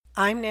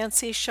I'm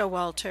Nancy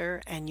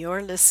Showalter, and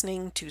you're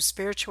listening to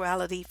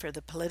Spirituality for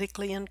the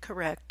Politically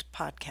Incorrect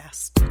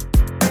podcast.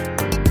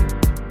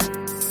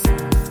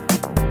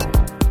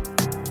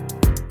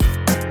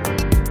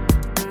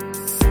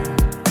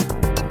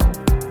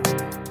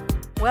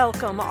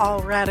 Welcome,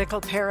 all radical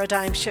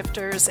paradigm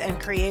shifters and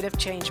creative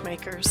change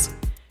makers.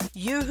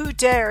 You who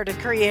dare to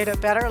create a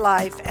better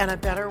life and a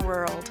better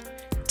world.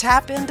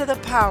 Tap into the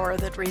power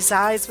that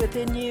resides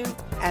within you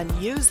and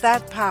use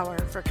that power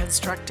for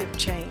constructive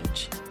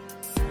change.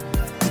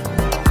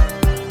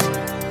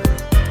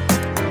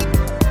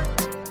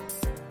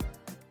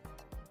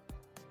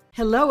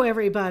 Hello,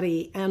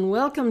 everybody, and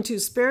welcome to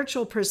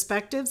Spiritual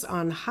Perspectives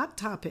on Hot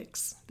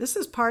Topics. This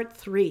is part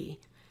 3,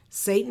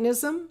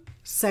 Satanism,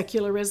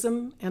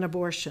 Secularism, and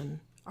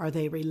Abortion. Are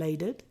they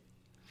related?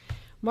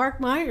 Mark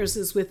Myers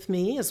is with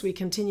me as we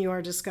continue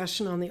our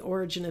discussion on the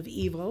origin of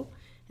evil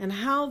and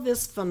how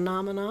this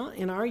phenomena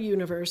in our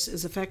universe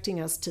is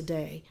affecting us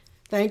today.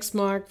 Thanks,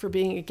 Mark, for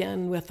being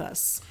again with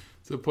us.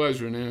 It's a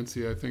pleasure,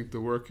 Nancy. I think the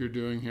work you're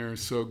doing here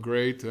is so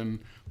great, and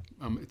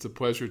it's a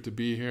pleasure to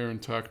be here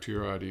and talk to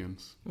your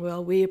audience.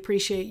 Well, we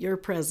appreciate your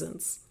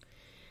presence.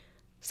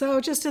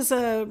 So just as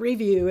a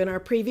review, in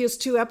our previous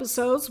 2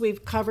 episodes,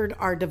 we've covered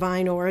our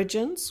divine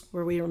origins,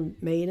 where we are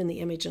made in the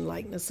image and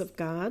likeness of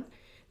God,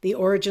 the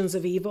origins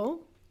of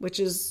evil,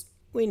 which is,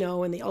 we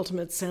know in the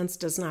ultimate sense,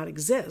 does not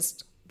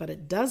exist, but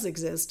it does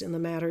exist in the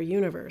matter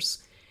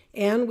universe.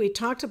 And we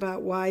talked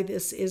about why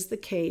this is the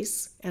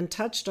case and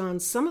touched on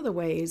some of the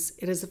ways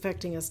it is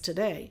affecting us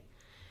today.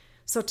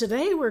 So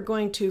today we're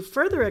going to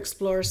further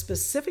explore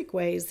specific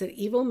ways that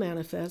evil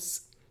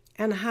manifests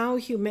and how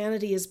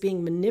humanity is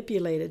being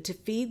manipulated to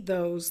feed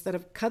those that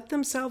have cut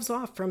themselves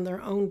off from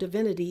their own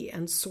divinity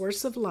and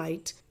source of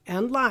light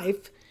and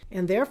life,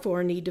 and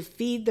therefore need to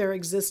feed their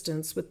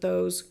existence with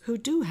those who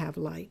do have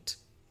light.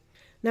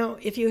 Now,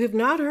 if you have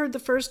not heard the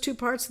first 2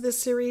 parts of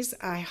this series,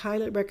 I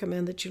highly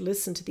recommend that you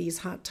listen to these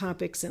hot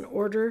topics in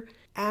order,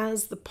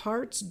 as the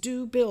parts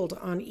do build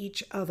on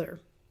each other.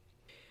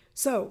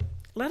 So,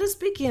 let us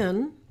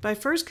begin by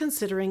first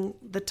considering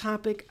the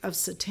topic of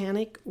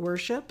satanic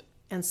worship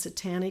and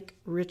satanic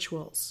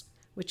rituals,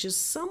 which is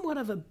somewhat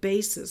of a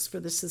basis for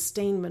the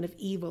sustainment of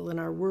evil in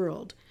our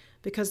world,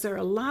 because there are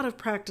a lot of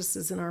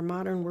practices in our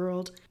modern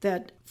world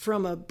that,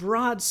 from a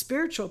broad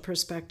spiritual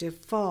perspective,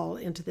 fall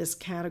into this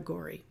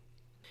category.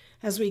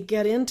 As we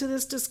get into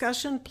this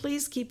discussion,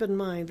 please keep in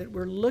mind that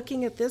we're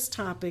looking at this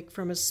topic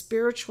from a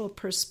spiritual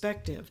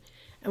perspective,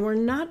 and we're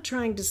not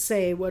trying to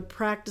say what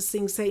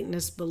practicing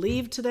Satanists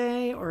believe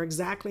today or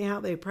exactly how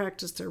they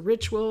practice their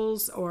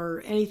rituals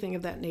or anything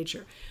of that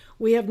nature.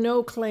 We have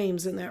no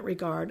claims in that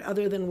regard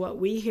other than what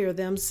we hear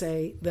them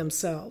say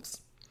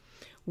themselves.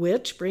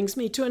 Which brings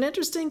me to an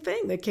interesting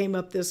thing that came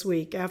up this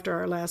week after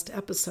our last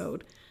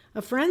episode.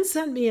 A friend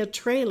sent me a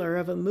trailer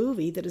of a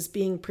movie that is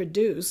being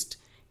produced,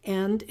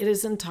 and it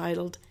is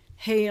entitled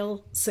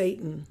Hail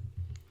Satan.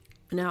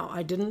 Now,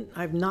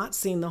 I've not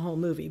seen the whole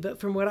movie,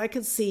 but from what I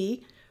could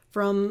see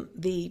from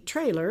the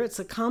trailer, it's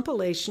a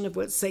compilation of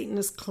what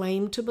Satanists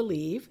claim to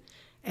believe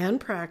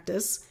and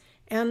practice,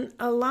 and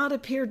a lot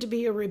appeared to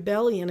be a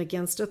rebellion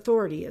against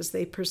authority as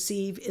they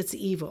perceive its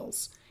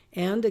evils,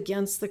 and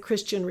against the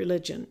Christian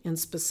religion in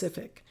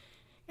specific.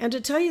 And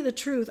to tell you the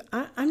truth,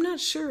 I'm not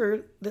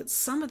sure that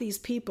some of these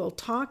people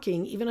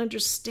talking even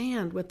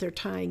understand what they're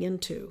tying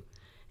into.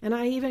 And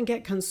I even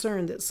get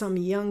concerned that some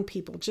young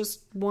people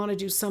just want to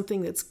do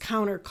something that's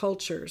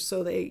counterculture,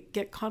 so they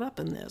get caught up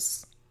in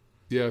this.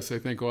 Yes, I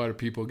think a lot of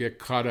people get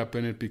caught up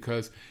in it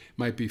because it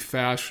might be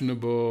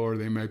fashionable or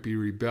they might be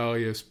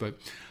rebellious, but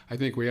I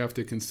think we have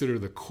to consider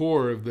the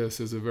core of this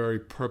as a very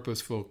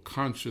purposeful,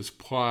 conscious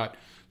plot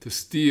to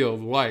steal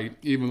light,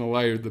 even the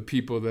light of the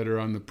people that are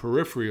on the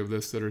periphery of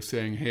this that are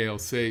saying, Hail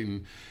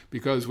Satan,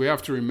 because we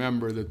have to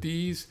remember that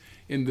these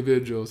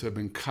individuals have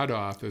been cut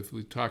off, as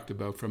we talked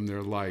about, from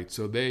their light.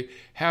 So they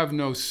have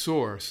no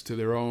source to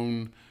their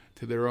own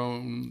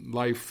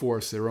life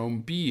force, their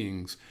own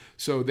beings.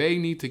 So they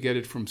need to get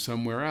it from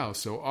somewhere else.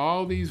 So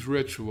all these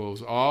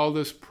rituals, all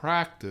this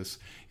practice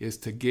is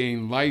to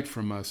gain light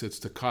from us. It's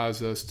to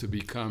cause us to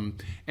become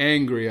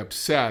angry,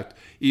 upset,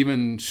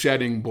 even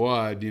shedding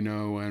blood,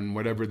 and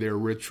whatever their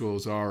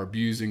rituals are,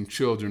 abusing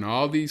children.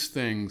 All these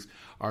things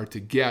are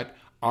to get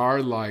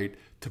our light,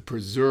 to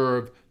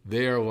preserve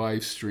their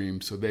life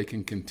stream so they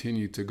can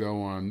continue to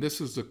go on.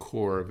 This is the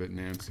core of it,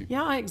 Nancy.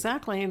 Yeah,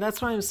 exactly. And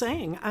that's what I'm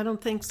saying. I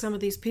don't think some of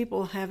these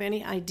people have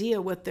any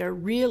idea what they're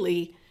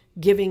really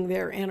giving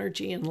their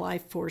energy and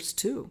life force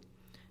to.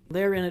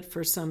 They're in it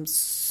for some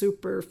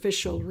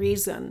superficial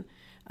reason,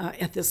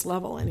 at this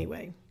level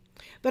anyway.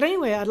 But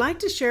anyway, I'd like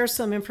to share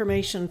some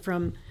information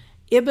from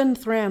Ibn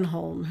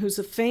Thranholm, who's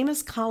a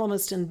famous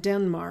columnist in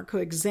Denmark who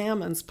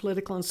examines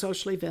political and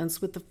social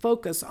events with the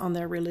focus on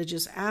their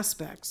religious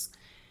aspects.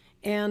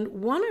 And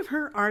one of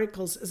her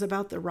articles is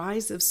about the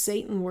rise of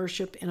Satan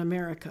worship in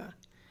America.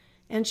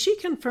 And she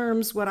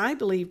confirms what I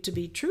believe to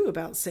be true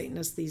about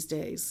Satanists these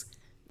days.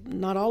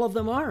 Not all of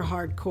them are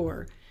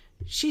hardcore.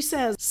 She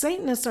says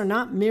Satanists are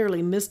not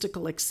merely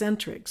mystical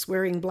eccentrics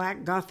wearing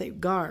black Gothic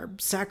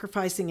garb,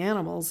 sacrificing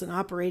animals, and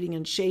operating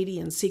in shady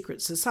and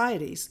secret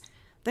societies.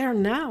 They are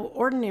now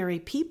ordinary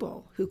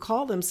people who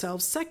call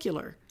themselves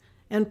secular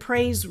and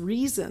praise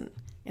reason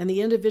and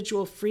the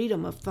individual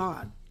freedom of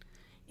thought.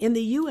 In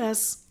the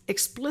U.S.,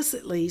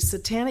 explicitly,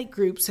 satanic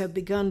groups have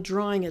begun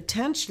drawing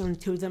attention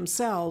to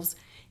themselves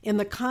in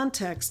the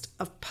context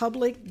of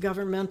public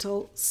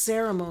governmental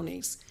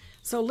ceremonies.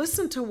 So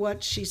listen to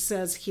what she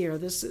says here.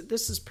 This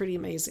is pretty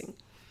amazing.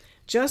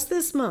 Just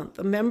this month,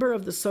 a member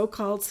of the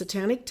so-called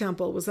Satanic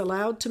Temple was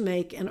allowed to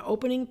make an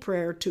opening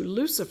prayer to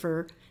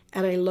Lucifer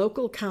at a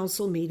local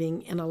council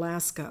meeting in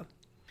Alaska.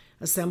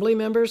 Assembly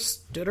members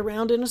stood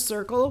around in a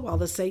circle while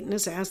the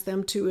Satanists asked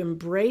them to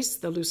embrace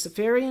the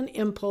Luciferian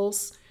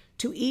impulse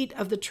to eat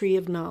of the tree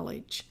of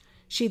knowledge.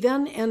 She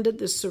then ended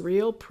the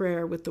surreal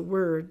prayer with the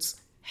words,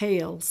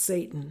 "Hail,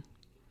 Satan."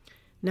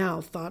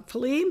 Now,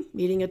 thoughtfully,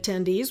 meeting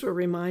attendees were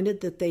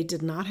reminded that they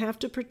did not have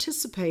to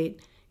participate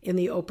in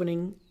the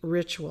opening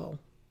ritual.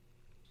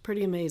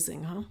 Pretty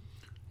amazing, huh?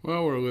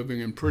 Well, we're living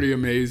in pretty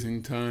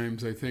amazing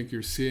times. I think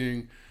you're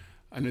seeing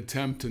an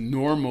attempt to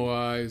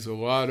normalize a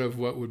lot of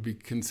what would be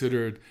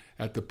considered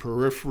at the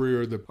periphery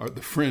or the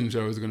fringe,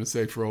 I was going to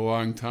say, for a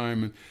long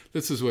time. And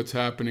this is what's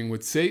happening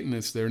with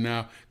Satanists. They're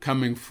now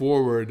coming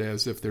forward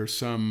as if there's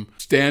some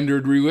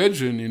standard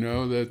religion,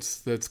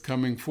 that's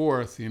coming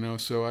forth,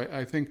 So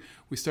I think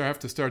we have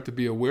to start to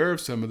be aware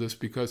of some of this,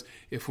 because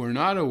if we're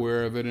not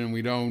aware of it and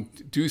we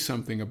don't do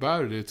something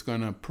about it, it's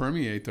going to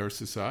permeate our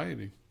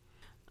society.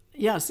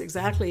 Yes,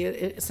 exactly.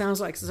 It sounds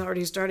like it's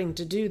already starting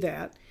to do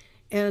that.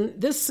 And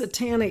this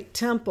Satanic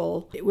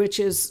Temple, which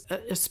is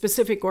a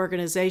specific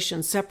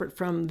organization separate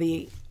from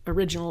the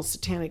original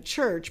Satanic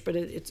Church, but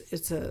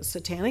it's a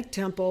Satanic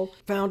Temple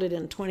founded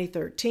in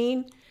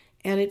 2013,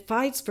 and it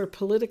fights for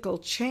political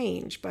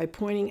change by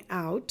pointing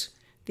out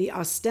the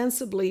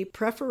ostensibly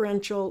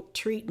preferential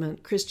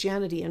treatment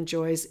Christianity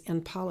enjoys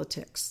in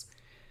politics.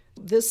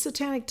 This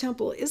Satanic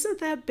Temple isn't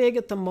that big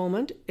at the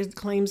moment. It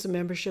claims a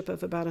membership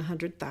of about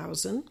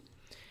 100,000.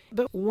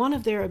 But one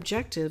of their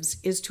objectives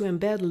is to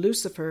embed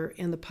Lucifer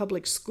in the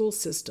public school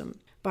system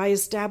by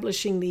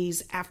establishing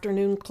these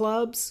afternoon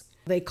clubs.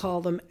 They call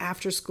them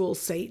After School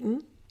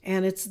Satan.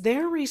 And it's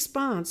their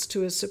response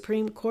to a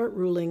Supreme Court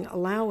ruling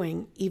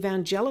allowing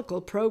evangelical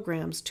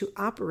programs to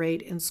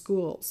operate in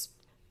schools.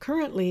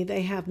 Currently,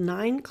 they have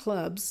 9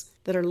 clubs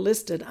that are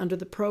listed under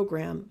the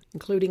program,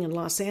 including in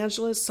Los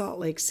Angeles, Salt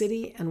Lake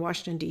City, and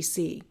Washington,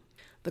 D.C.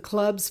 The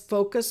clubs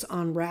focus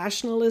on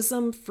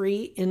rationalism,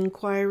 free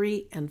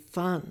inquiry, and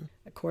fun,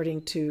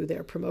 according to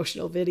their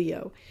promotional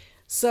video.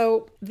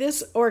 So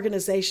this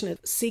organization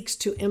seeks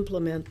to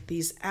implement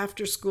these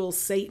after-school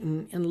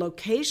Satan in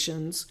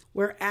locations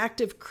where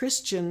active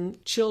Christian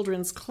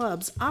children's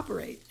clubs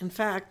operate. In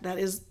fact, that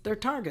is their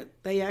target.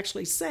 They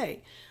actually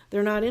say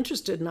they're not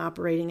interested in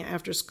operating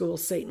after-school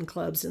Satan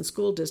clubs in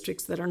school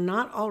districts that are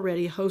not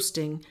already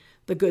hosting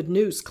the Good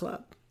News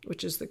Club,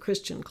 which is the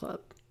Christian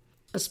club.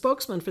 A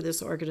spokesman for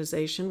this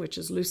organization, which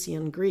is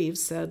Lucien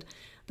Greaves, said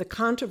the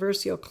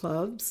controversial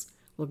clubs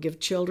will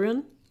give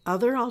children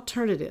other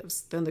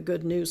alternatives than the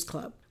Good News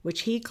Club,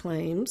 which he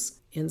claims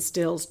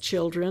instills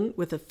children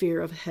with a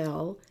fear of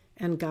hell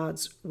and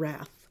God's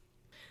wrath.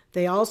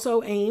 They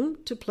also aim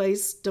to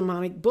place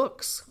demonic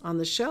books on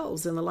the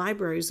shelves in the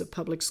libraries of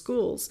public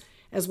schools,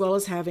 as well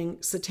as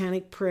having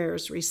satanic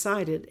prayers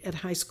recited at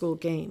high school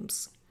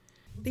games.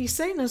 These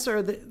Satanists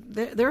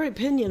their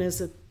opinion is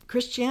that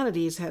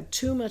Christianity has had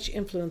too much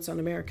influence on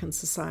American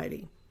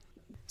society.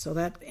 So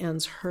that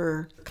ends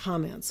her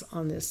comments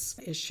on this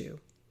issue.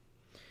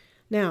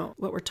 Now,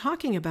 what we're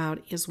talking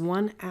about is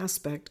one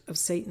aspect of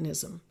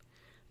Satanism,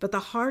 but the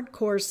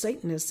hardcore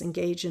Satanists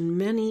engage in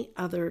many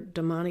other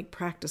demonic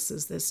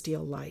practices that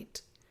steal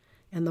light.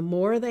 And the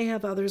more they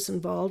have others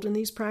involved in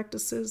these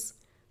practices,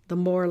 the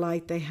more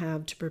light they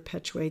have to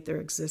perpetuate their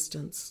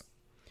existence.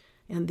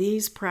 And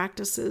these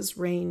practices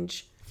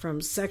range from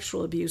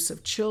sexual abuse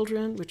of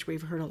children, which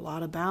we've heard a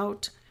lot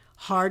about,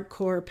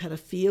 hardcore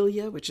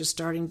pedophilia, which is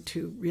starting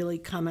to really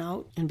come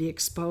out and be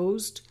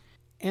exposed,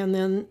 and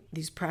then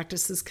these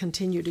practices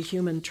continue to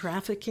human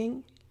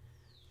trafficking,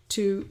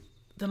 to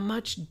the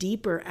much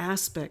deeper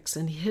aspects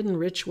and hidden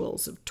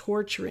rituals of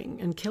torturing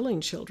and killing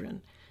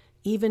children,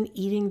 even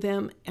eating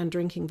them and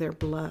drinking their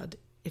blood,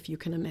 if you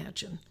can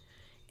imagine.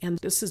 And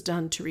this is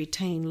done to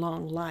retain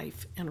long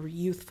life and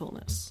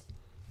youthfulness.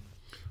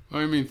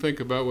 Think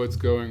about what's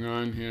going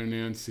on here,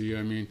 Nancy.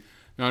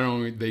 Not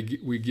only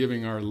we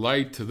giving our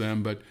light to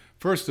them, but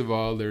first of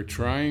all, they're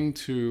trying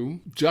to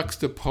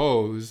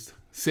juxtapose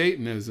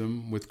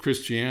Satanism with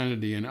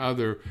Christianity and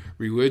other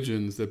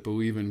religions that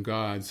believe in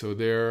God. So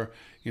they're,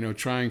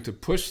 trying to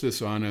push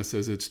this on us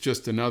as it's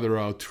just another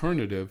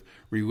alternative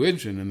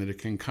religion and that it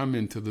can come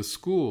into the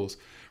schools.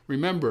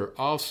 Remember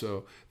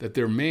also that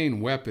their main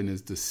weapon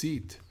is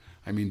deceit.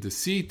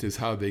 Deceit is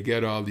how they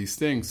get all these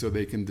things, so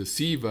they can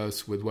deceive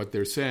us with what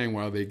they're saying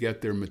while they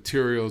get their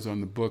materials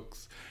on the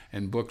books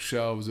and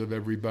bookshelves of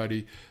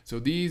everybody. So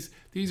these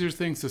are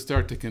things to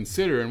start to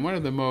consider. And one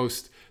of the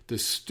most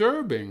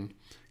disturbing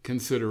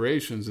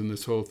considerations in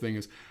this whole thing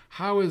is,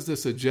 how is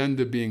this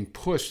agenda being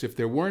pushed if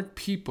there weren't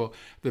people,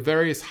 the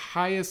various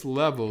highest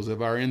levels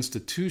of our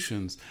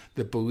institutions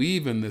that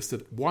believe in this,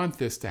 that want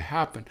this to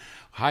happen,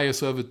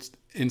 highest level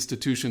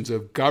institutions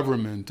of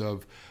government,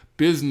 of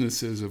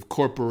businesses, of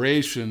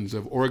corporations,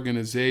 of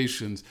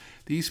organizations.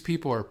 These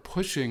people are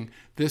pushing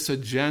this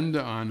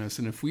agenda on us,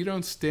 and if we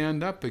don't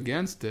stand up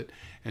against it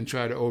and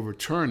try to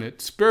overturn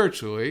it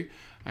spiritually,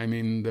 I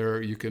mean,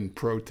 you can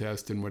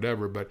protest and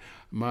whatever, but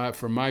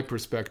from my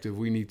perspective,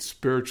 we need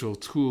spiritual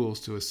tools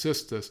to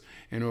assist us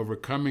in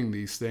overcoming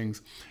these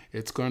things.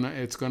 It's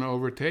gonna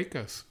overtake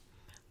us.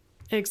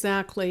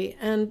 Exactly.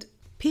 And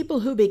people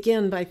who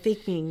begin by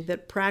thinking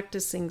that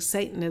practicing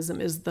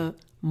Satanism is the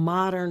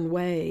modern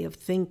way of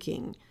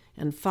thinking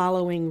and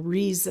following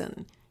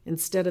reason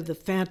instead of the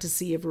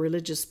fantasy of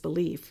religious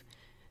belief,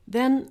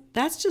 then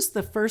that's just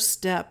the first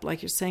step,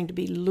 like you're saying, to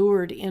be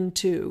lured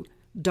into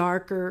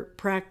darker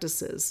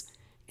practices.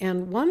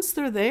 And once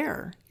they're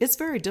there, it's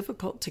very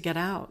difficult to get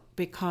out,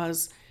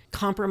 because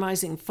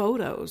compromising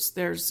photos,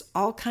 there's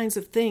all kinds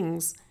of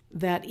things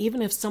that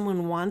even if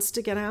someone wants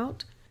to get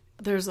out,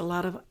 there's a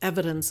lot of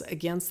evidence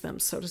against them,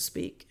 so to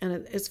speak, and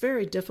it's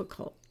very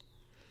difficult.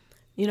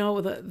 You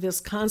know, this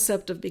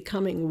concept of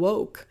becoming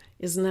woke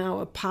is now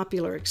a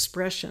popular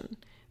expression,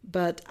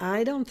 but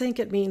I don't think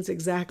it means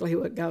exactly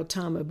what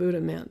Gautama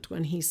Buddha meant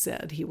when he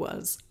said he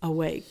was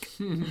awake.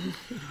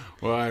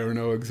 Well, I don't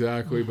know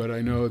exactly, but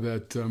I know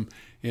that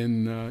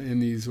in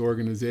these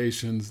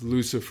organizations,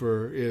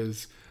 Lucifer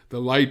is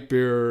the light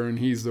bearer, and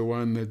he's the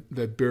one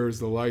that bears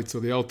the light. So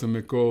the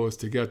ultimate goal is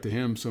to get to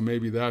him. So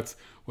maybe that's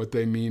what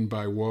they mean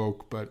by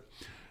woke. But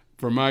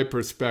from my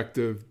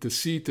perspective,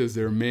 deceit is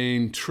their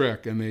main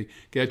trick, and they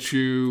get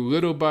you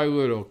little by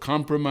little,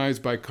 compromise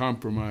by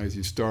compromise.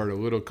 You start a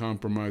little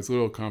compromise,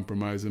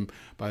 and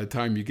by the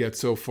time you get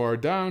so far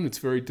down, it's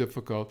very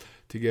difficult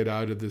to get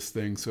out of this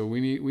thing. So we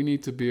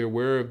need to be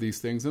aware of these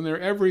things, and they're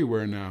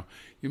everywhere now.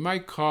 You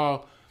might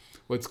call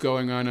what's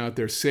going on out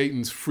there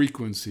Satan's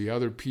frequency.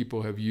 Other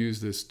people have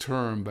used this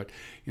term, but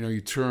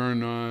you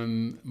turn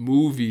on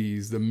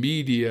movies, the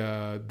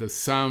media, the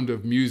sound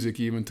of music,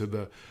 even to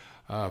the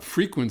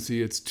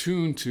frequency it's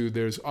tuned to.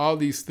 There's all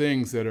these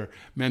things that are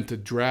meant to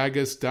drag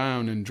us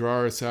down and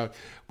draw us out.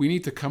 We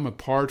need to come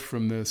apart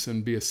from this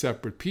and be a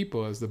separate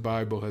people, as the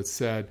Bible has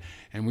said,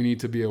 and we need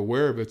to be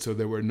aware of it so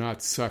that we're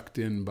not sucked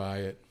in by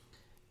it.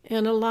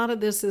 And a lot of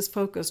this is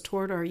focused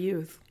toward our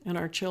youth and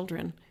our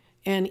children,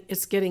 and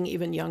it's getting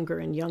even younger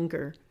and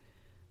younger.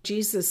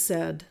 Jesus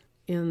said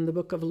in the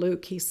book of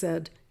Luke, he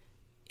said,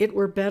 "It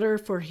were better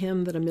for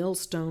him that a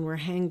millstone were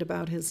hanged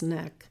about his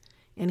neck,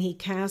 and he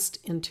cast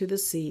into the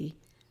sea,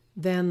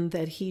 than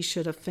that he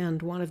should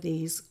offend one of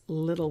these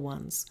little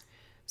ones."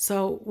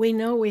 So we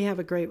know we have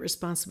a great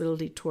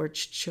responsibility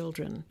towards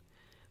children,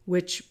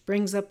 which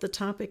brings up the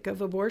topic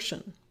of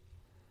abortion.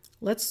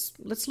 Let's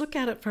look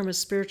at it from a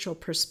spiritual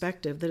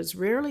perspective that is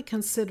rarely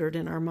considered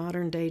in our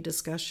modern day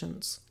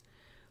discussions.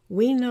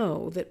 We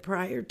know that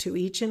prior to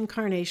each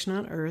incarnation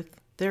on earth,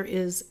 there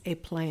is a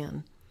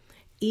plan.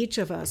 Each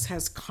of us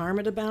has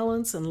karma to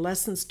balance and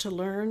lessons to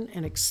learn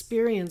and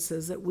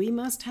experiences that we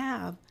must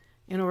have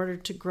in order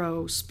to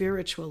grow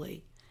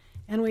spiritually.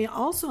 And we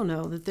also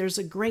know that there's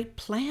a great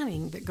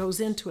planning that goes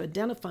into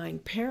identifying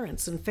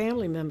parents and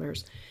family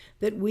members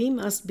that we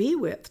must be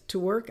with to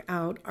work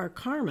out our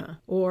karma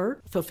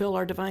or fulfill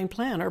our divine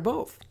plan, or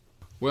both.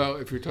 Well,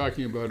 if you're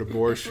talking about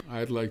abortion,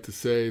 I'd like to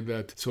say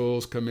that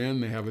souls come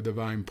in, they have a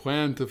divine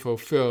plan to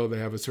fulfill, they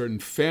have a certain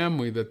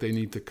family that they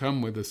need to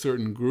come with, a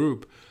certain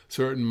group,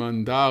 certain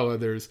mandala.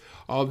 There's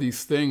all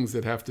these things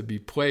that have to be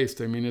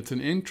placed. I mean, it's an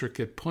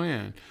intricate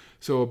plan.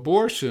 So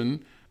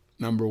abortion,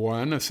 number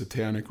one, a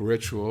satanic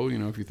ritual.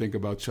 If you think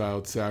about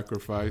child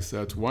sacrifice,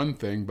 that's one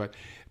thing. But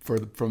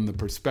from the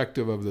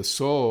perspective of the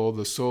soul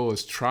is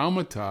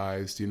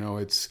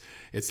traumatized.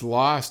 It's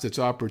lost its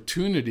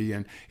opportunity,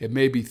 and it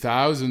may be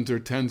thousands or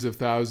tens of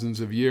thousands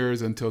of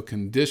years until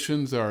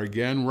conditions are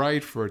again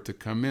right for it to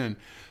come in.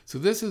 So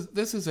this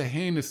is a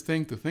heinous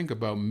thing to think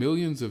about.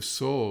 Millions of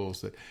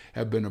souls that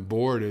have been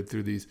aborted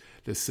through this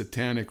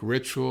satanic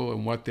ritual,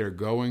 and what they're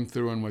going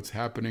through and what's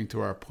happening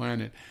to our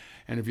planet.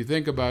 And if you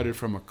think about it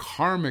from a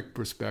karmic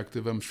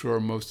perspective, I'm sure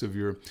most of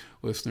your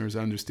listeners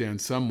understand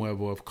some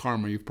level of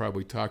karma. You've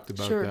probably talked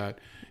about that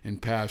in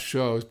past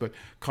shows. But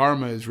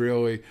karma is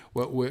really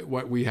what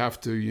we have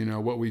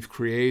to, what we've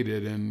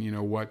created,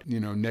 and what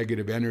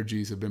negative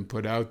energies have been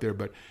put out there.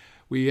 But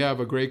we have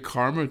a great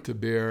karma to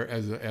bear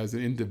as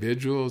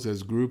individuals,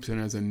 as groups,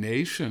 and as a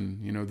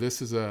nation.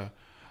 This is an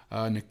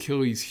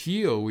Achilles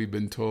heel, we've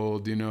been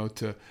told,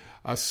 to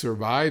us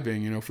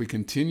surviving. If we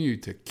continue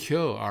to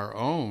kill our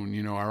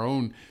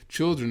own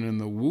children in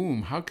the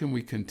womb, how can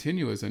we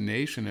continue as a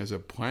nation, as a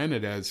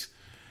planet, as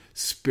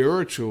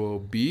spiritual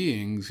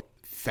beings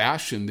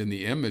fashioned in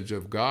the image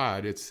of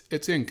God?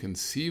 It's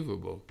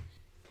inconceivable.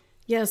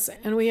 Yes,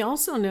 and we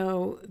also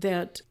know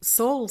that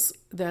souls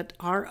that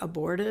are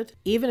aborted,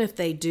 even if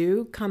they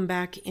do come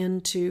back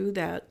into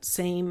that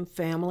same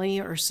family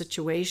or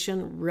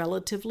situation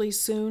relatively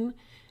soon,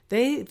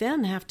 they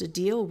then have to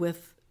deal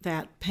with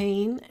that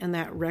pain and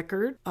that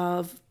record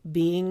of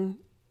being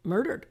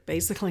murdered,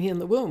 basically, in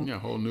the womb. Yeah, a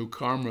whole new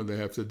karma they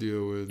have to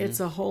deal with.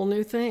 It's a whole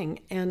new thing,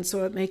 and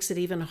so it makes it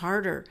even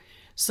harder.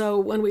 So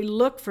when we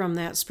look from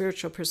that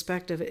spiritual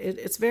perspective,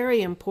 it's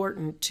very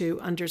important to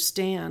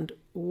understand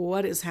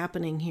what is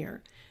happening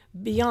here,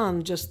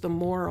 beyond just the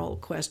moral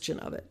question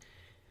of it.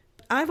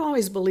 I've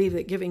always believed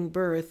that giving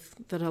birth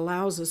that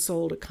allows a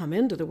soul to come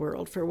into the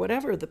world for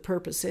whatever the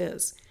purpose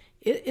is,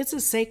 it's a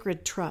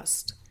sacred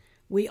trust.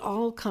 We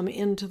all come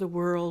into the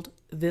world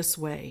this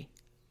way.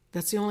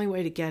 That's the only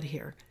way to get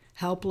here,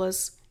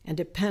 helpless and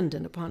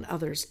dependent upon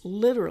others,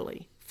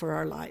 literally, for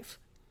our life.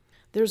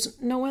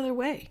 There's no other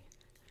way.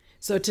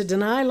 So to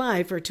deny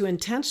life or to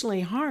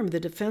intentionally harm the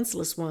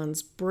defenseless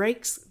ones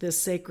breaks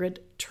this sacred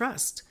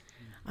trust.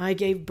 I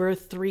gave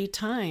birth 3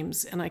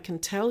 times, and I can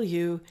tell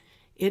you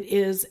it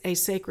is a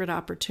sacred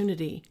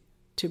opportunity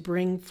to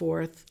bring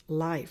forth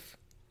life.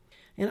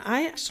 And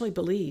I actually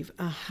believe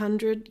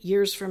 100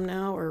 years from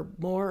now or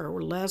more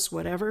or less,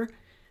 whatever,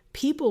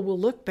 people will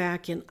look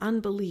back in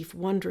unbelief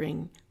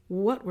wondering,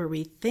 what were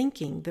we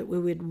thinking that we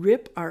would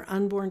rip our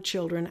unborn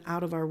children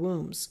out of our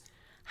wombs?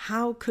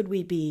 How could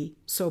we be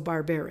so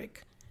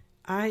barbaric?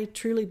 I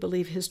truly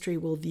believe history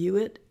will view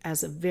it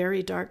as a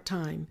very dark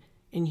time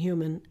in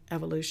human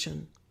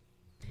evolution.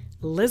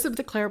 Elizabeth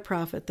the Clare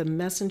Prophet, the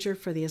messenger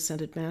for the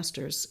Ascended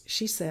Masters,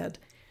 she said,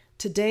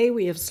 "Today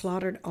we have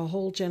slaughtered a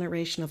whole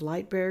generation of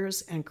light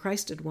bearers and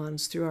Christed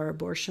ones through our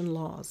abortion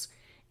laws.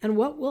 And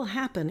what will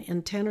happen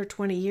in 10 or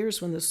 20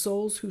 years when the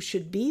souls who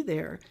should be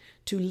there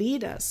to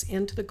lead us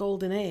into the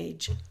golden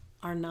age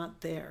are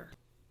not there?"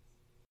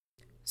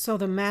 So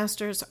the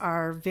masters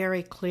are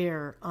very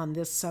clear on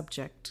this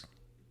subject.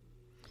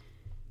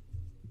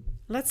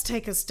 Let's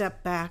take a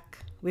step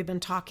back. We've been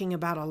talking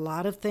about a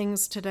lot of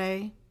things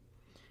today.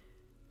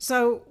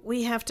 So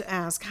we have to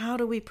ask, how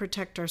do we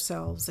protect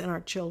ourselves and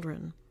our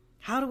children?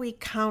 How do we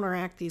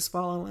counteract these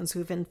fallen ones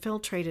who've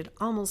infiltrated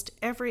almost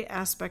every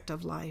aspect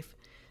of life,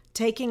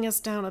 taking us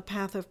down a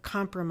path of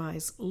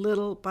compromise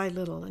little by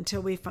little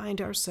until we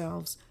find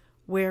ourselves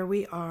where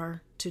we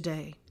are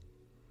today?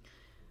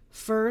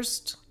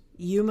 First,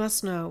 you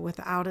must know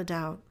without a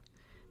doubt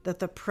that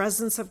the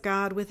presence of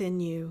God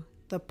within you,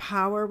 the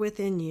power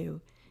within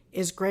you,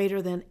 is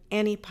greater than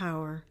any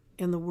power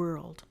in the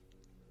world.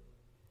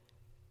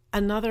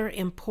 Another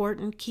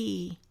important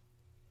key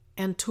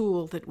and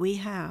tool that we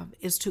have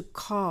is to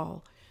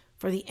call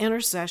for the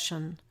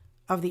intercession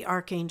of the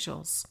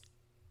archangels.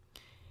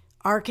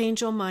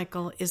 Archangel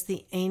Michael is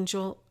the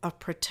angel of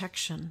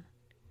protection.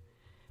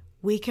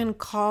 We can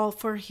call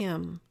for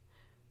him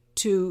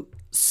to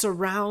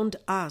surround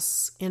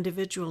us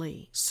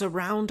individually,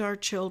 surround our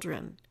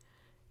children,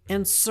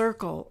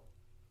 encircle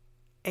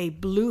a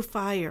blue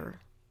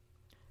fire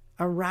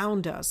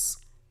around us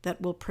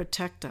that will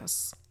protect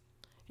us,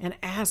 and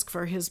ask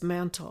for his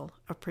mantle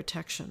of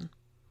protection.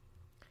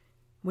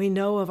 We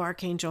know of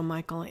Archangel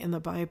Michael in the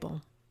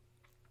Bible.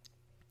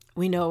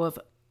 We know of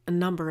a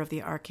number of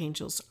the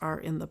archangels are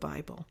in the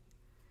Bible.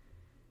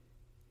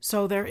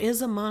 So there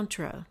is a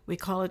mantra. We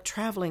call it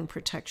traveling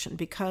protection,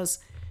 because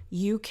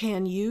you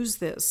can use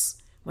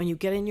this when you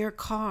get in your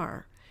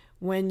car,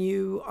 when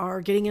you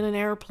are getting in an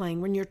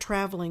airplane, when you're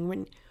traveling,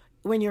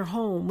 when you're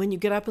home, when you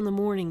get up in the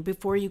morning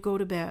before you go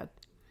to bed.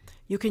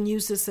 You can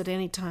use this at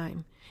any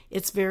time.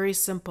 It's very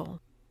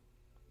simple.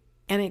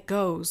 And it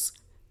goes,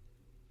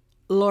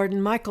 Lord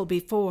and Michael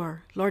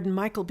before, Lord and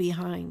Michael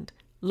behind,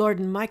 Lord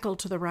and Michael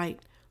to the right,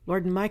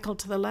 Lord and Michael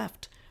to the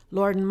left,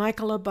 Lord and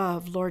Michael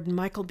above, Lord and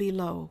Michael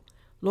below,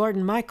 Lord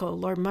Michael,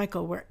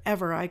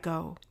 wherever I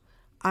go.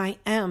 I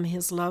am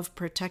his love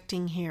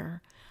protecting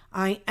here.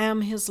 I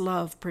am his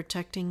love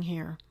protecting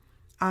here.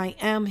 I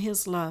am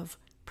his love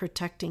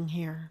protecting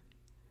here.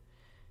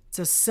 It's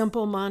a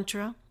simple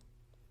mantra.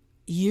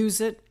 Use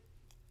it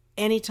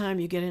anytime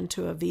you get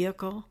into a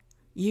vehicle.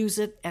 Use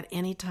it at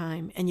any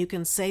time. And you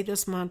can say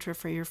this mantra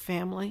for your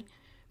family,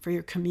 for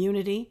your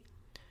community,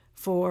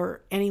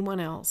 for anyone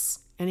else,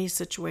 any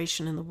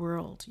situation in the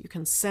world. You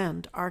can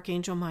send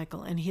Archangel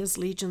Michael and his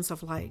legions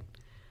of light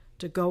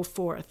to go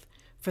forth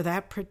for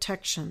that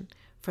protection,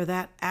 for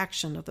that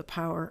action of the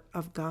power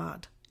of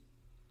God.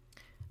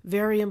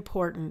 Very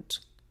important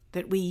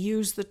that we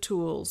use the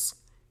tools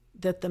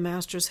that the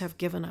masters have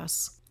given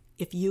us.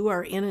 If you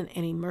are in an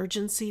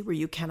emergency where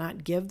you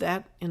cannot give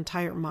that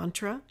entire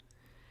mantra,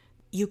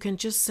 you can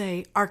just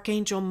say,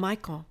 Archangel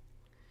Michael.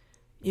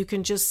 You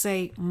can just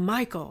say,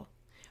 Michael.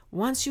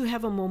 Once you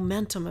have a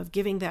momentum of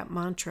giving that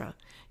mantra,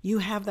 you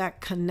have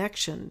that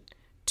connection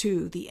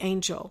to the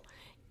angel,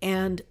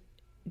 and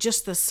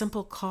just the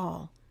simple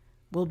call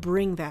will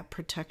bring that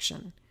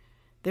protection.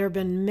 There have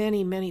been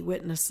many, many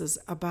witnesses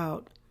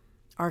about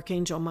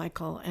Archangel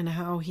Michael and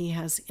how he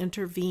has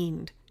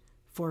intervened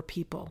for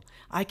people.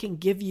 I can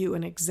give you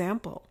an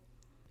example.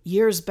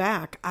 Years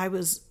back, I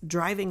was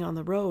driving on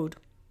the road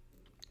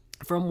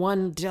from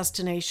one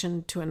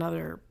destination to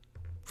another,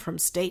 from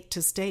state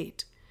to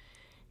state,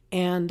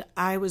 and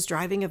I was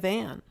driving a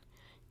van,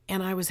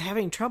 and I was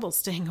having trouble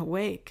staying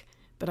awake,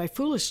 but I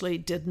foolishly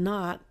did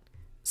not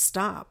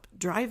stop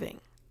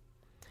driving.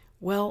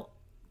 Well,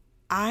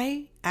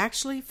 I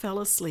actually fell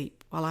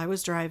asleep while I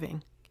was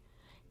driving,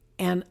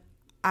 and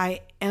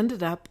I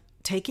ended up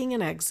taking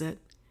an exit,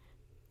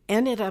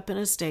 ended up in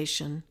a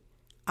station.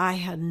 I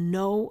had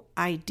no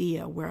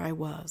idea where I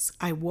was.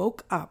 I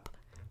woke up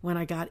when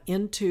I got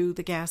into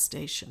the gas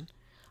station.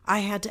 I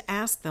had to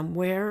ask them,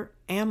 where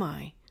am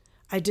I?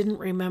 I didn't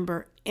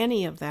remember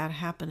any of that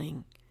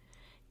happening.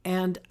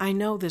 And I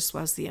know this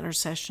was the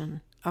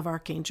intercession of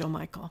Archangel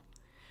Michael.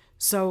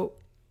 So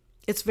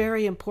it's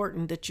very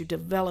important that you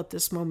develop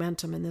this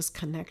momentum and this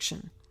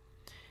connection.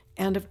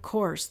 And of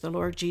course, the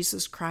Lord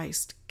Jesus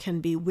Christ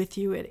can be with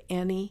you at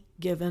any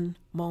given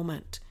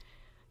moment.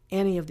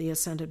 Any of the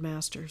Ascended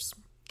Masters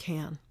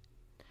can.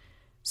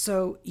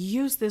 So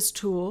use this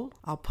tool.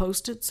 I'll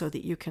post it so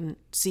that you can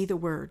see the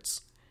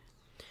words.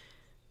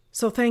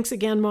 So thanks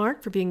again,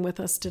 Mark, for being with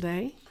us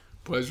today.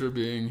 Pleasure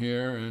being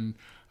here, and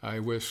I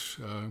wish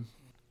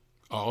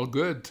all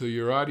good to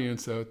your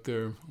audience out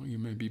there. You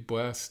may be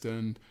blessed,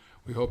 and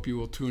we hope you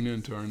will tune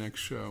in to our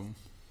next show.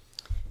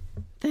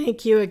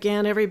 Thank you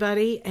again,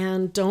 everybody,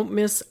 and don't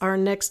miss our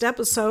next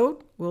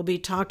episode. We'll be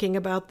talking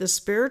about the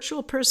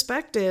spiritual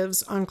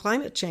perspectives on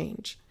climate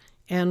change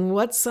and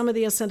what some of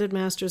the Ascended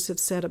Masters have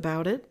said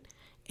about it,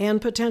 and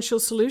potential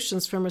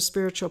solutions from a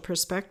spiritual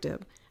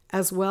perspective,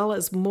 as well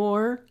as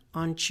more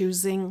on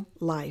choosing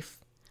life.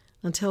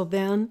 Until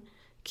then,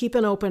 keep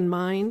an open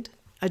mind,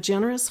 a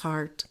generous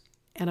heart,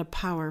 and a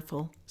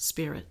powerful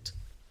spirit.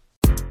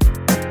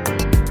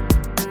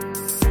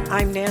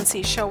 I'm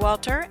Nancy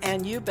Showalter,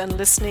 and you've been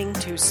listening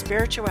to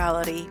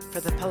Spirituality for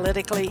the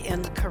Politically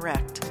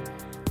Incorrect.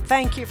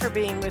 Thank you for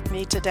being with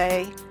me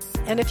today,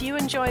 and if you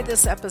enjoyed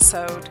this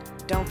episode,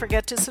 don't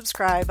forget to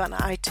subscribe on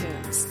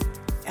iTunes.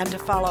 And to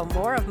follow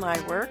more of my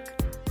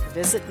work,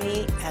 visit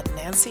me at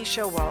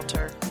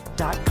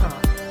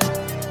nancyshowalter.com.